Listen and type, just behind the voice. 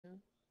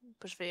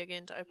push V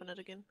again to open it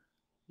again.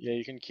 Yeah,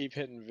 you can keep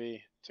hitting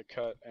V to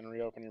cut and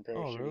reopen your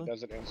parachute. really? It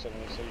does it instantly,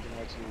 so you can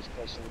wait till you're as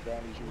close to the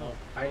ground as you want.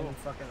 I didn't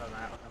fucking know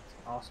that. That's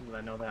awesome that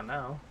I know that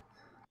now.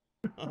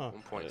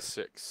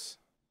 1.6.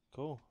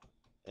 Cool.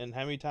 And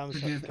how many times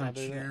Forgive can my I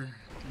do that? chair.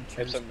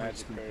 It's a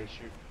magic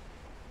parachute.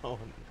 Oh,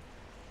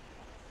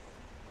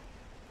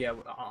 Yeah,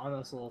 on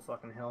this little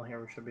fucking hill here,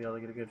 we should be able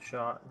to get a good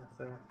shot if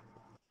there.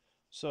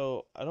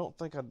 so I don't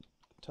think I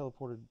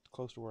teleported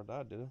close to where I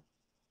died, did I?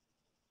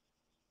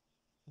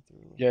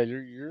 Yeah,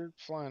 you're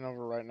flying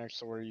over right next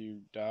to where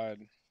you died.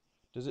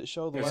 Does it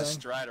show the There's a left?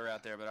 Strider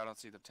out there, but I don't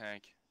see the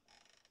tank.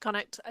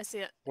 Connect, I see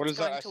it. What It's is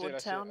that? going I see it, toward I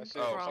see it, town I see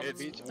it. Oh, from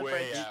it's the way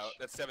bridge. out.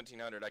 That's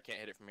 1700. I can't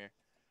hit it from here.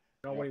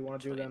 You know what do you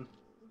want to do then?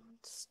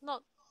 It's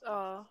not.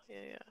 Oh,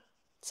 yeah.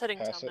 It's heading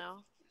Pass town it. Do now.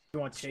 you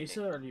want to chase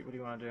it, or what do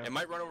you want to do? It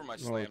might run over my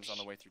slams on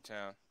the way through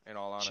town, in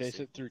all honesty. Chase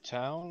it through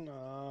town?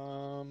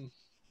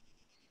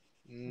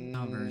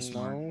 Not very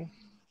smart. No.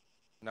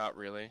 Not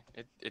really.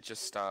 It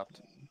just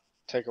stopped.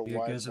 Take a You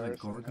wide guys have a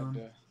berth and head Gorgon?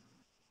 to...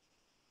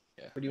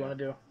 Yeah. What do you want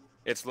to do?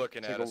 It's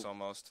looking Take at a- us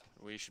almost.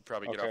 We should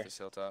probably get Okay. off this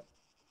hilltop.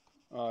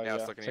 Yeah,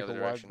 it's looking the take other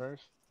a wide direction.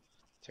 berth.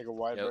 Take a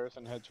wide Yep. berth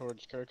and head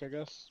towards Kirk, I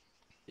guess.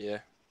 Yeah.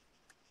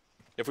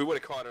 If we would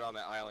have caught it on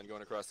that island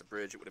going across the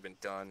bridge, it would have been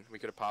done. We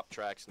could have popped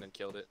tracks and then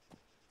killed it.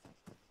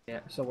 Yeah.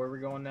 So where we're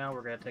going now?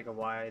 We're gonna take a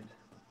wide.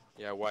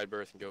 Yeah, wide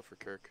berth and go for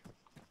Kirk.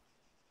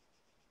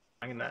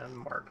 I'm gonna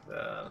mark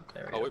the.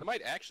 There we Oh, go. it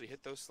might actually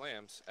hit those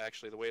slams,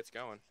 actually, the way it's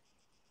going.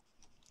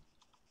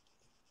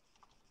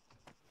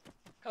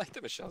 I like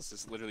that Michelle's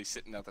just literally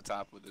sitting at the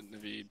top with the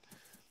Naveed.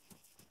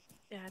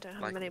 Yeah, I don't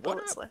have Like, many what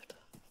bullets up? left.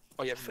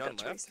 Oh, you I have forgot none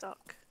to left?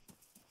 restock.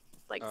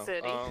 Like Oh,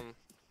 30.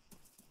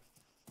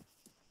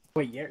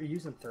 Wait, yeah, you're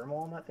using thermal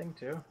on that thing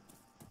too?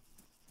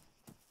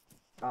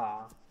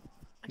 Ah.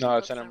 I No, can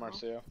it's put an thermal.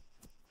 MRCO.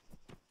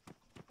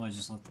 I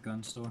just left the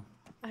gun store.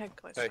 I had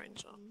close Hey.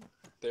 range on.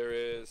 There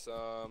is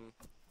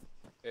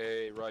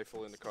a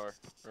rifle in the car,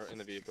 or in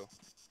the vehicle.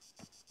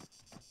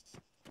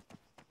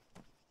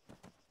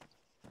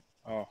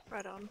 Oh.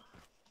 Right on.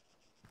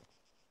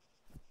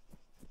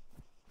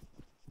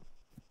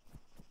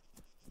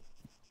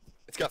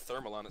 It's got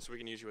thermal on it, so we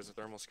can use you as a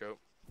thermal scope.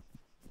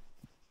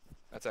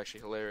 That's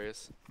actually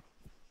hilarious.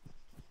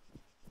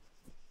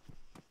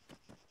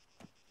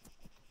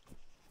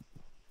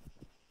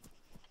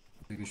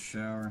 Take a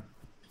shower.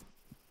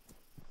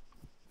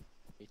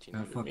 Got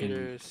 1800 fucking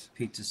meters.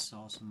 pizza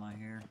sauce in my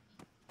hair.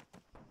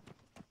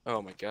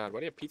 Oh my god, why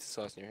do you have pizza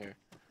sauce in your hair?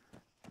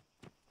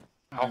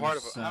 I How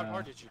was,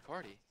 hard did you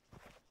party?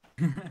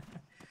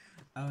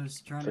 I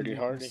was trying Pretty to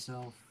get hardy.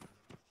 myself.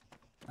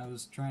 I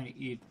was trying to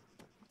eat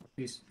a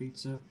piece of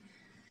pizza. It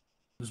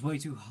was way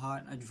too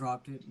hot. I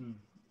dropped it and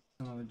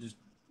some of it just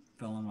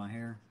fell in my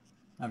hair.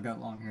 I've got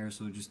long hair,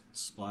 so it just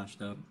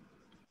splashed up.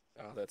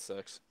 Oh, that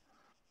sucks.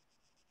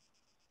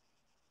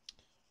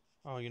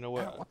 Oh, you know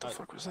what? Yeah, what the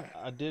fuck was that?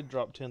 I did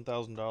drop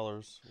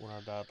 $10,000 when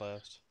I died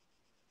last.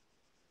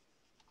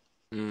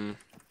 Hmm.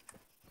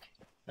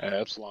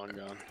 Yeah, it's long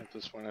gone at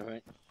this point, I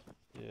think.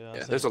 Yeah.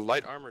 Yeah, there's a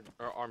light armored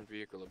armed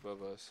vehicle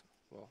above us.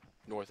 Well,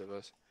 north of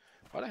us.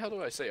 Why the hell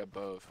do I say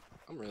above?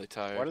 I'm really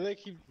tired.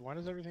 Why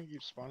does everything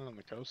keep spawning on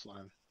the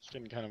coastline? It's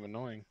getting kind of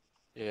annoying.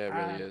 Yeah, it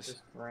really is.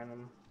 Just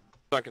random.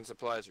 Sunken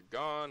supplies are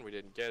gone. We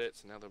didn't get it,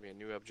 so now there'll be a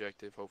new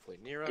objective, hopefully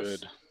near us.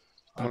 Good.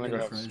 I'm I'll gonna get go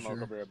a have a smoke.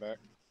 treasure. I'll be right back.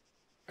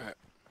 Alright.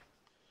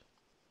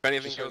 If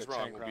anything Just heard goes a wrong,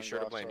 tank we'll be round sure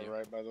go to off blame the you.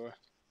 right, by the way.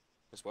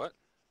 Just what?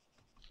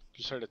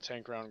 Just heard a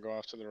tank round go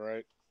off to the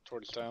right,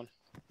 towards town.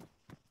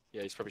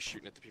 Yeah, he's probably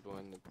shooting at the people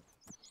in the...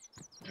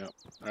 Alright,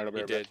 I'll be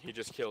He right did. back. He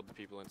just killed the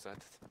people inside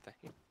the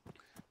thing.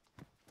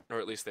 Or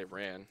at least they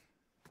ran.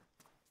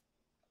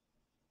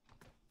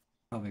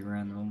 Probably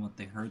ran the moment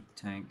they heard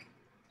the tank.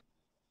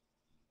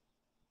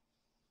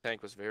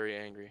 Tank was very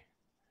angry.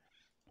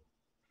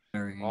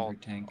 Very angry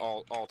tank.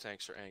 All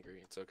tanks are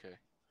angry. It's okay.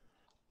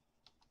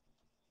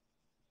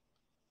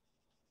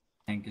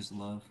 Tank is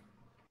love.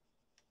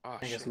 Oh,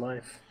 I guess shit.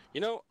 life.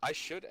 You know, I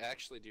should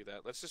actually do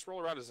that. Let's just roll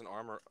around as an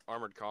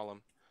armored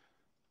column.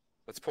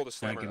 Let's pull the I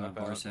slammer can get up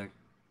my out. Varsec.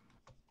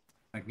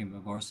 I can get my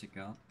Varsec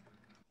out.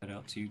 Head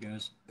out to you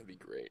guys. That'd be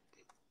great.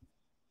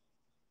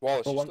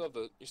 Wallace, Well,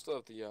 you still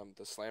have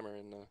the slammer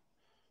in the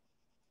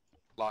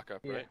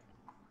lockup, Yeah. right?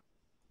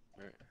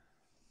 Alright.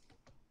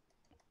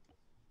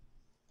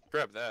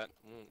 Grab that.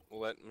 We'll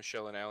let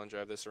Michelle and Alan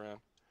drive this around.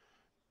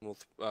 We'll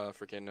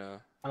freaking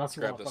Unless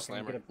you grab want the to fucking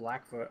slammer. get a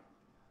Blackfoot.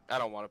 I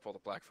don't want to pull the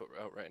Blackfoot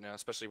out right now,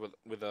 especially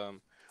with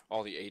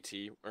all the AT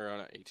or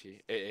not AT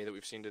AA that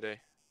we've seen today.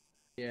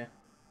 Yeah.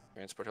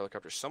 Transport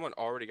helicopter. Someone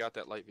already got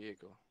that light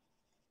vehicle.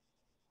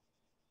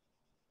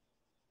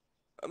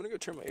 I'm gonna go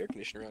turn my air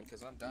conditioner on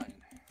because I'm dying.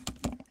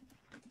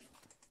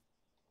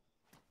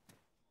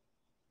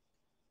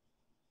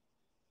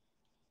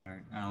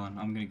 Alright, Alan,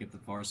 I'm gonna get the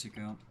Varsec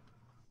out.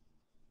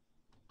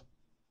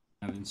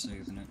 I've been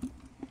saving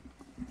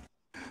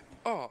it.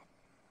 Oh,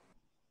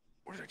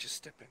 where did I just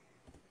step in?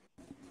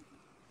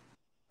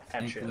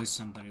 That shit. Thankfully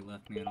somebody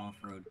left me an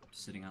off-road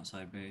sitting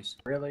outside base.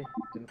 Really?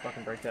 Didn't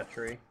fucking break that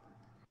tree.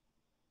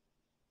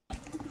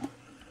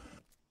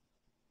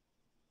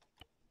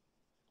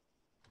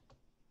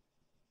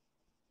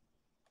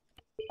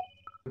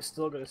 We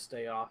still gotta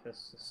stay off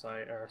his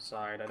side. Our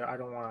side. I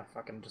don't want to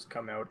fucking just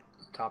come out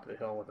top of the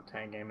hill with a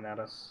tank aiming at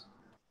us.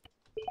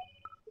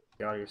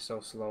 God, you're so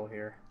slow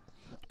here.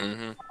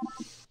 Mm-hmm.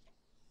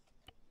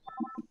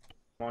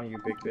 Come on, you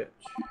big bitch.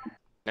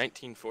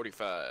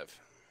 1945.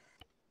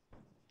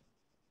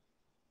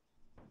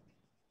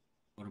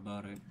 What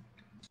about it?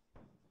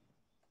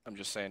 I'm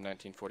just saying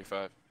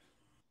 1945.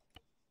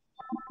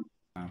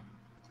 Oh.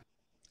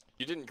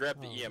 You didn't grab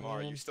the Oh, EMR.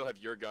 man. You still have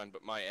your gun,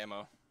 but my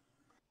ammo.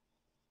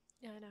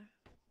 Yeah, I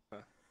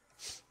know.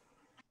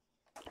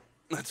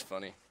 That's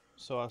funny.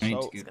 So I I need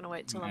to sold. get gonna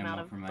wait till some I'm out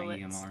ammo of for my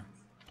bullets. EMR.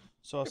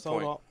 So I Good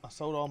sold point. all. I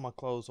sold all my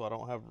clothes, so I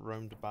don't have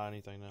room to buy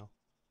anything now.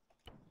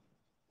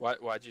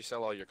 Why'd you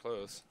sell all your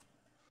clothes?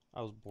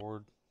 I was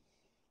bored.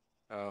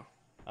 Oh.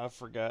 I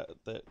forgot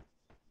that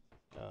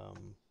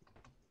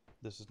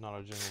this is not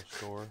a general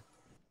store.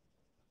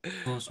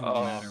 Close won't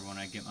Oh. matter when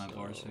I get my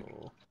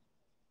Varsik.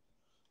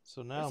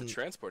 So now There's a I'm,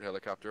 transport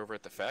helicopter over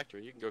at the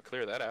factory. You can go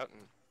clear that out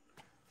and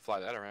fly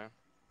that around.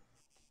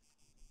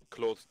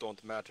 Clothes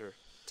don't matter.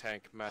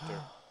 Tank matter.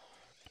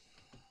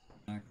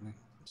 Exactly.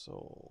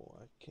 so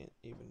I can't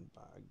even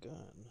buy a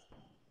gun.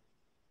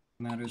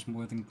 Matters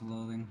more than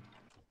clothing.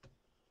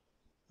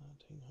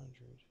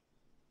 1900.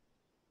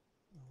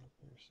 Armor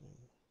piercing.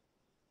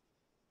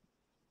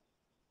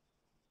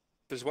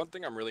 There's one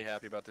thing I'm really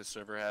happy about this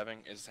server having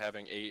is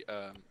having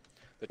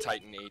the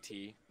Titan AT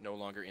no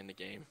longer in the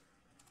game.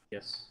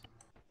 Yes.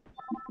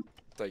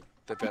 It's like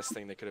the best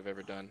thing they could have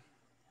ever done.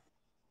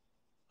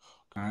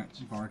 Alright,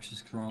 Varks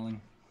is crawling.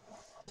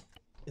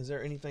 Is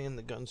there anything in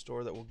the gun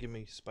store that will give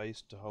me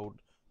space to hold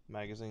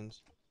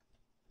magazines?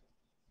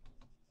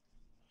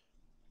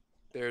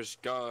 There's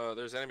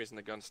enemies in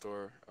the gun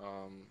store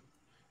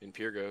in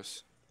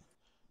Pyrgos.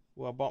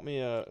 Well, I bought me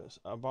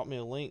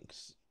a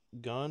Lynx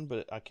gun,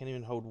 but I can't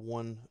even hold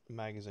one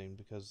magazine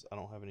because I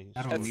don't have any.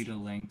 I don't storage. need a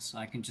lynx.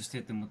 I can just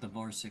hit them with the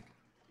Varsik.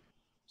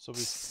 So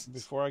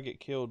before I get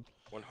killed,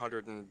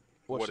 100 and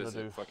What what should is I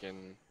it? do? Fucking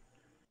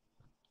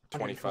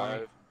 120. 25,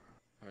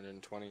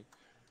 120.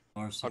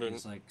 Varsik 100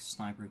 is like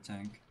sniper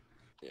tank.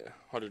 Yeah,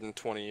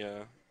 120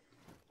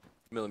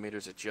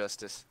 millimeters of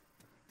justice.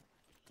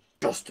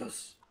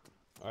 Justice.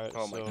 all right.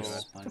 Oh my so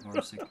God. By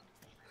Varsik.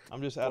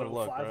 I'm just out of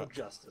luck, 105 right? of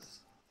justice.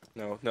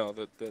 No,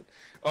 the.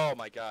 Oh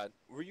my God,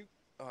 were you?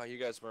 Oh, you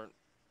guys weren't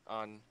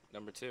on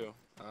number 2.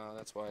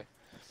 That's why.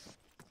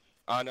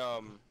 On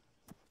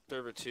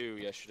server 2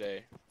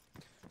 yesterday,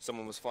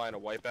 someone was flying a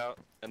wipeout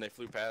and they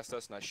flew past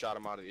us and I shot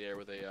him out of the air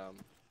with a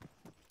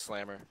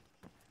slammer.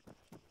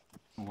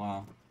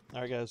 Wow.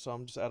 All right, guys. So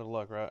I'm just out of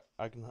luck, right?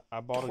 I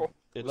bought a. Oh,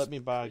 It was let me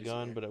buy a crazy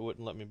gun, here. but it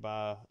wouldn't let me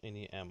buy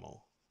any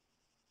ammo.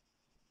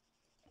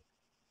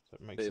 Does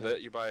that make They sense?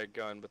 let you buy a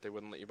gun, but they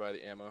wouldn't let you buy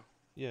the ammo.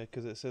 Yeah,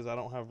 because it says I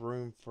don't have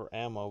room for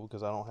ammo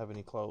because I don't have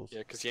any clothes. Yeah,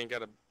 because you ain't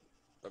got a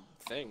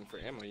thing for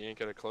ammo. You ain't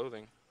got a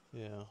clothing.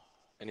 Yeah.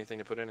 Anything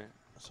to put in it.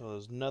 So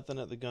there's nothing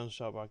at the gun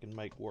shop I can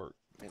make work.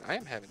 Man, I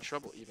am having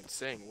trouble even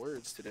saying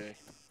words today.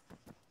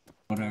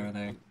 What are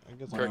they? I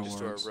guess What I, are Purchase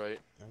to our words? right.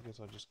 I guess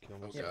I'll just kill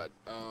Oh myself.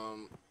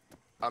 God.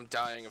 I'm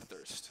dying of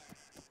thirst.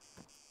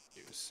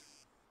 Use.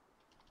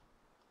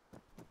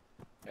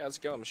 Hey, how's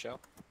it going, Michelle?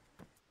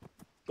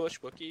 Bush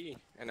Wookie.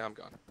 And now I'm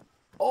gone.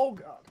 Oh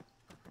god.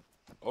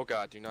 Oh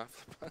God, do not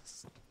flip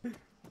us. Yeah,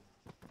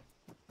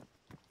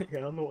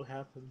 I don't know what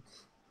happened.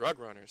 Rug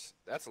runners.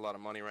 That's a lot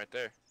of money right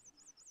there.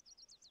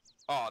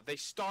 Oh, they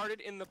started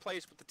in the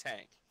place with the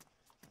tank.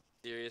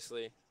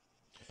 Seriously?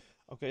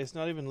 Okay, it's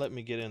not even letting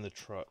me get in the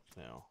truck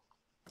now.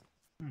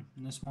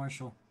 Miss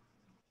Marshall.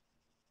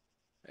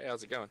 Hey,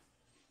 how's it going?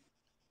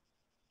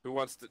 Who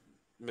wants to...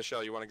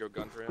 Michelle, you want to go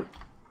gun for him?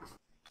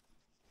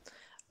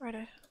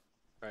 Righto.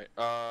 Alright,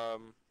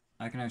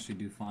 I can actually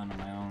do fine on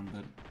my own,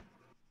 but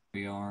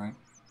be alright.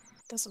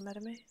 Doesn't matter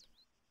to me.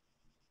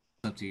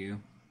 It's up to you.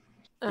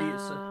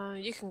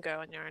 You can go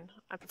on your own.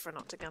 I prefer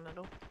not to gun at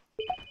all.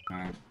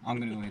 Alright, I'm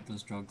gonna go hit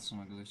those drug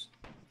smugglers.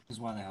 Because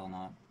why the hell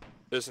not?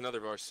 there's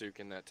another Varsuk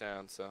in that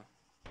town, so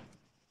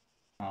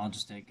I'll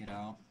just take it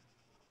out.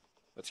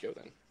 let's go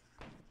then.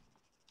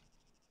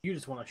 You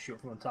just want to shoot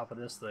from the top of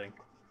this thing.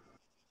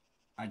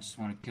 I just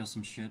want to kill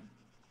some shit.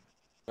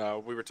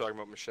 We were talking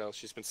about Michelle.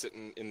 She's been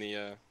sitting in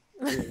the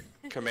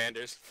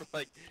commanders for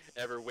like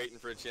ever waiting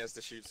for a chance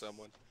to shoot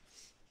someone.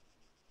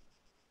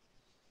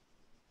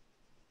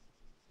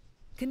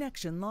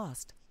 Connection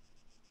lost.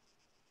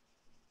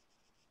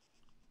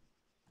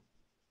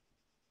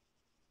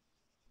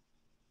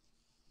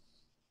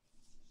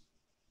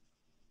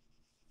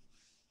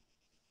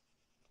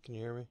 Can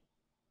you hear me?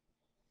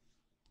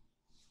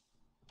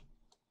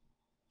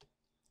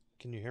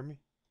 Can you hear me?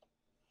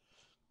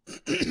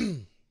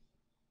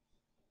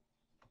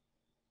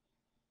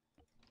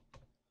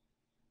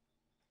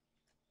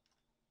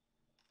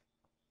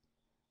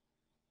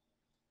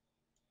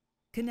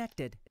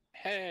 Connected.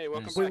 Hey,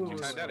 welcome Wait, back. wait, You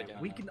wait, timed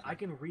out wait, again. I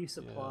can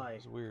resupply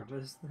it's weird. from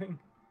this thing.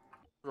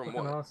 From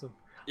Fucking what? awesome.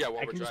 Yeah, while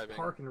I we're can just driving.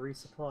 park and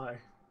resupply.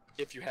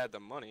 If you had the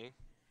money.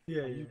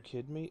 Yeah, Are yeah. you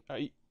kidding me?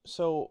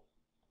 So,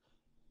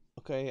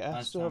 okay, I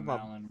Last still have time my.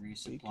 Alan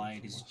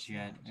resupplied his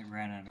jet, it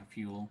ran out of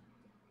fuel.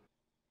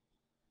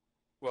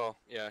 Well,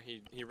 yeah,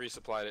 he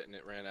resupplied it and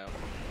it ran out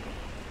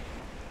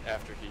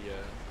after he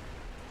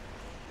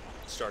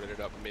started it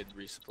up mid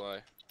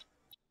resupply.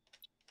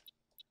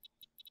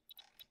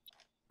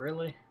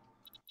 Really?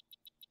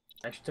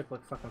 I actually took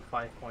like fucking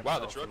 5 points. Wow,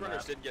 the off drug from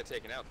runners that. didn't get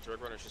taken out. The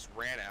drug runners just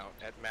ran out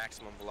at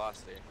maximum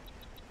velocity.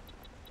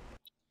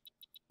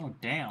 Oh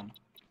damn.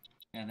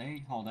 Yeah,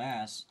 they hauled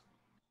ass.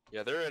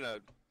 Yeah, they're in a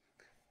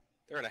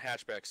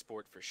hatchback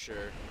sport for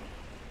sure.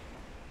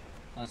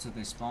 That's what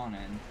they spawn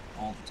in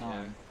all the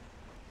time.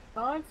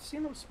 Oh, I've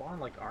seen them spawn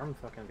like armed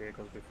fucking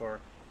vehicles before.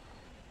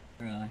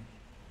 Really.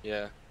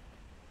 Yeah.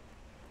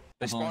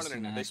 They I've only spawned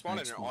in seen a they spawned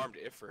in hatchback an sport. armed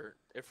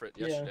Ifrit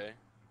Yeah. yesterday.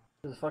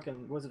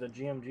 Was it a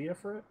GMG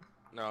for it?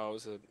 No, it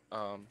was a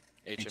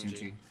HMG.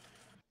 HMG.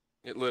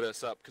 It lit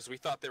us up because we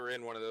thought they were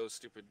in one of those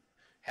stupid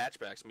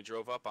hatchbacks, and we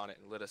drove up on it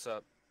and lit us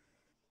up.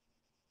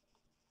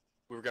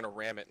 We were gonna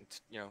ram it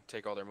and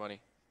take all their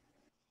money.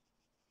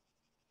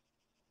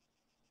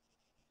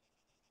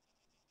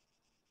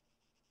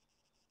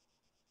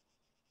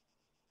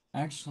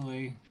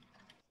 Actually,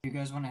 if you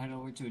guys want to head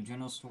over to a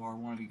general store,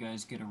 one of you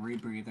guys get a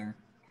rebreather.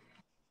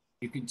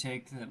 You can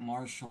take that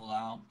Marshall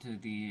out to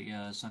the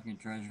sunken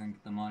treasure and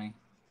get the money.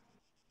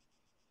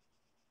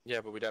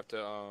 Yeah, but we'd have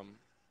to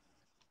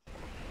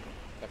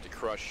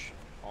crush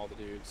all the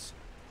dudes.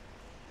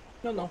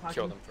 No, I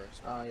Kill can- them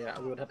first Yeah,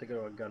 we would have to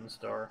go to a gun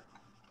store.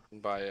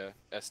 and buy a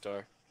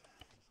S-Star.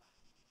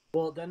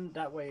 Well, then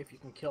that way, if you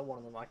can kill one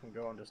of them, I can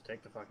go and just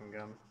take the fucking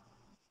gun.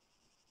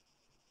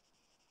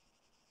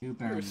 Do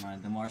bear in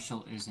mind, the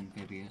Marshall is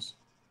amphibious.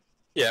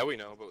 Yeah, we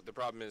know, but the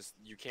problem is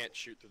you can't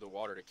shoot through the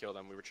water to kill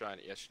them. We were trying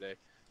it yesterday.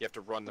 You have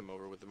to run them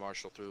over with the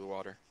Marshal through the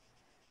water.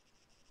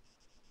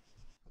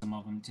 Some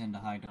of them tend to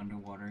hide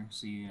underwater,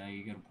 so yeah,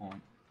 you get a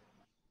point.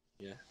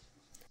 Yeah.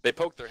 They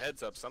poke their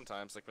heads up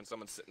sometimes, like when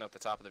someone's sitting at the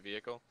top of the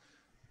vehicle.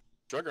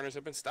 Drug runners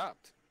have been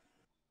stopped.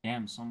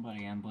 Damn,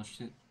 somebody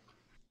ambushed it.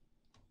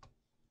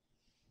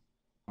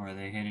 Or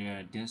they hit it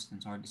at a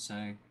distance, hard to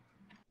say.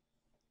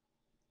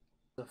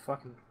 The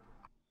fucking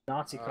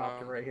Nazi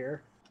copter right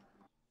here,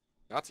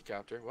 Nazi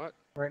copter? What?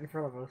 right in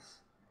front of us.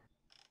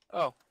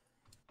 Oh.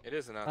 It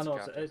is a Nazi No,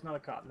 copter. it's not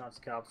a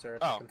Nazi copter.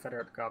 It's a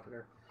Confederate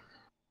copter.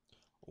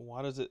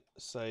 Why does it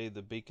say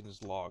the beacon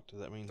is locked? Does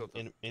that mean So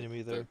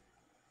enemy there?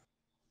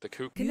 The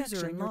coop. User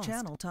Connection in your lost.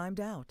 channel timed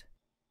out.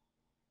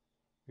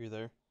 You're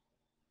there?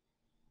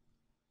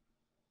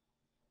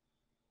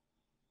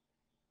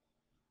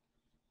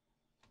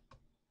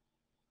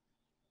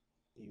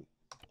 You...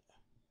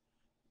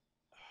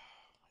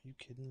 Are you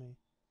kidding me?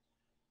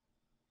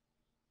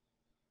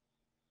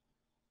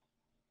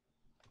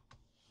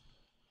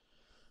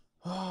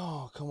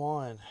 Oh, come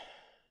on.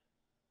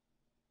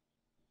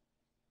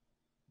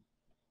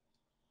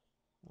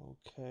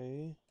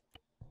 Okay.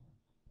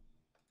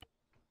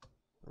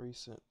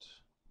 Recent.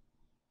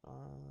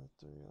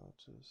 3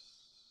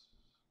 artists.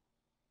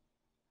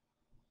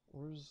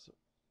 Where's...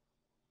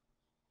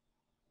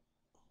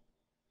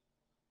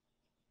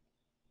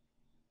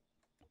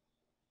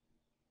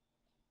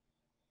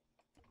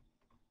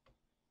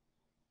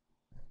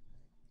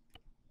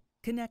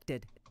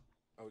 Connected.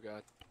 Oh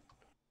god.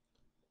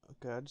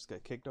 Okay, I just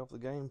got kicked off the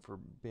game for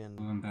being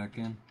Moving back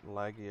in.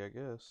 laggy, I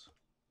guess.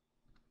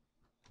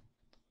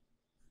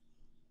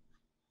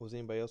 Was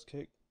anybody else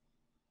kicked?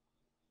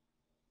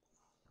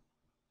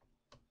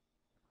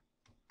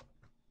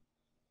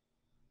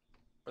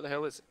 Where the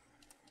hell is it?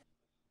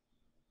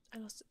 I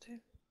lost it too.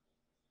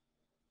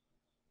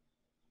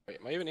 Wait,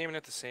 am I even aiming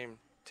at the same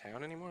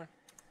town anymore?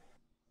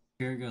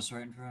 Here it goes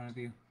right in front of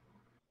you.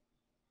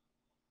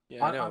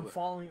 Yeah, I know, I'm but...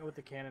 following it with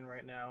the cannon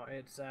right now.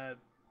 It's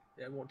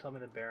it won't tell me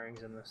the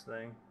bearings in this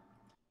thing.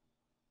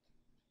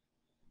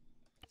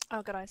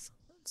 Oh, guys,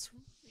 it's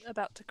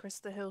about to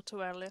crest the hill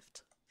to our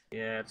left.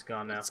 Yeah, it's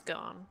gone now. It's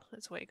gone.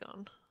 It's way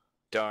gone.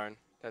 Darn,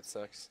 that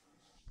sucks.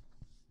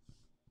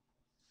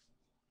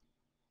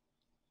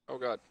 Oh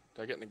god,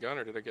 did I get in the gun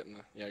or did I get in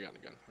the... Yeah, I got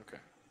in the gun, okay.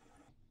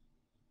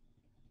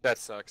 That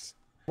sucks.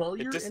 Well,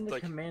 It you're just, in the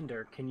like-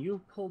 commander. Can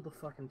you pull the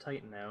fucking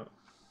Titan out?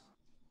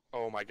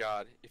 Oh my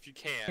god, if you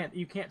can...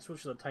 You can't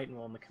switch to the Titan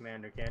while in the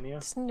commander, can you?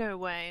 There's no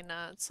way.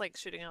 Nah, it's like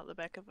shooting out the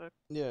back of a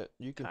Yeah,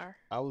 you can. car.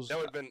 I was. That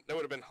would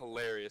have been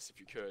hilarious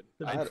if you could.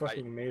 That'd be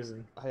fucking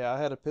amazing. Hey, I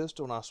had a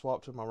pistol and I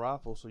swapped to my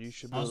rifle, so you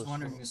should be I able was to.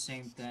 wondering the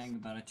same thing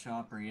about a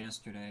chopper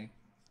yesterday.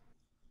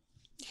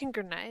 You can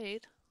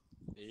grenade.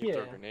 You can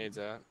throw Yeah. grenades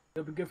out.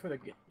 It'd be good for the.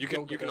 You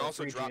can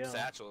also free drop GL.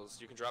 satchels.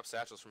 You can drop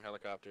satchels from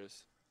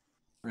helicopters.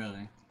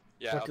 Really?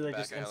 Yeah, What, out do the they back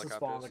just of instant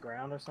spawn on helicopters. the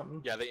ground or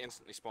something? Yeah, they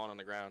instantly spawn on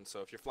the ground.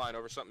 So if you're flying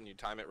over something, you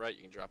time it right,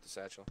 you can drop the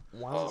satchel.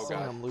 Why Oh, is it saying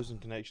God. I'm losing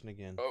connection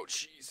again? Oh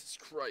Jesus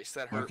Christ,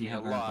 that Or hurt if you me a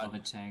have her lot. above a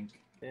tank.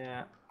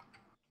 Yeah.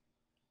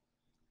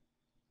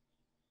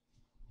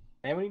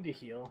 And we need to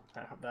heal.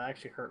 That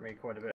actually hurt me quite a bit.